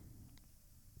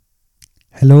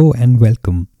Hello and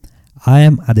welcome. I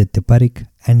am Aditya Parik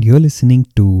and you're listening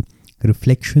to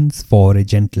Reflections for a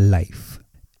Gentle Life.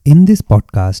 In this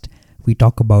podcast, we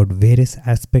talk about various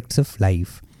aspects of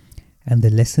life and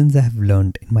the lessons I have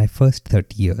learned in my first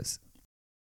 30 years.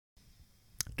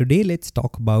 Today, let's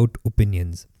talk about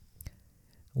opinions.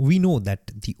 We know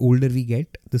that the older we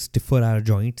get, the stiffer our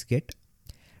joints get,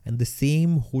 and the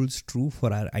same holds true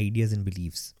for our ideas and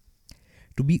beliefs.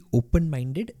 To be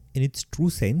open-minded in its true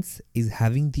sense is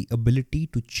having the ability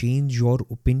to change your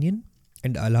opinion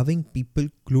and allowing people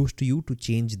close to you to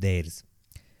change theirs.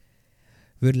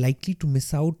 We're likely to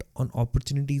miss out on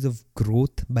opportunities of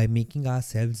growth by making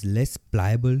ourselves less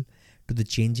pliable to the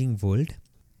changing world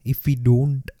if we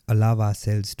don't allow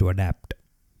ourselves to adapt.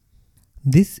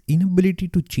 This inability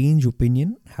to change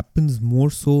opinion happens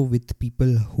more so with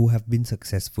people who have been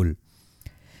successful.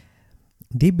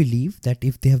 They believe that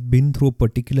if they have been through a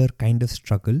particular kind of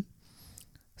struggle,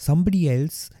 somebody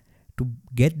else to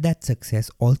get that success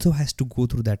also has to go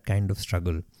through that kind of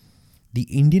struggle. The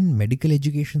Indian medical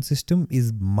education system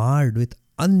is marred with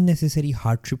unnecessary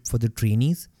hardship for the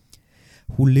trainees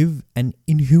who live an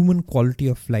inhuman quality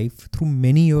of life through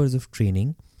many years of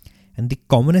training, and the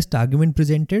commonest argument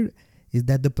presented is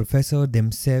that the professor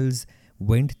themselves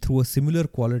went through a similar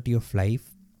quality of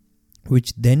life,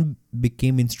 which then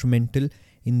became instrumental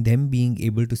in them being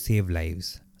able to save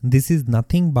lives. This is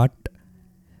nothing but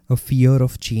a fear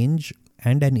of change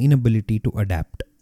and an inability to adapt.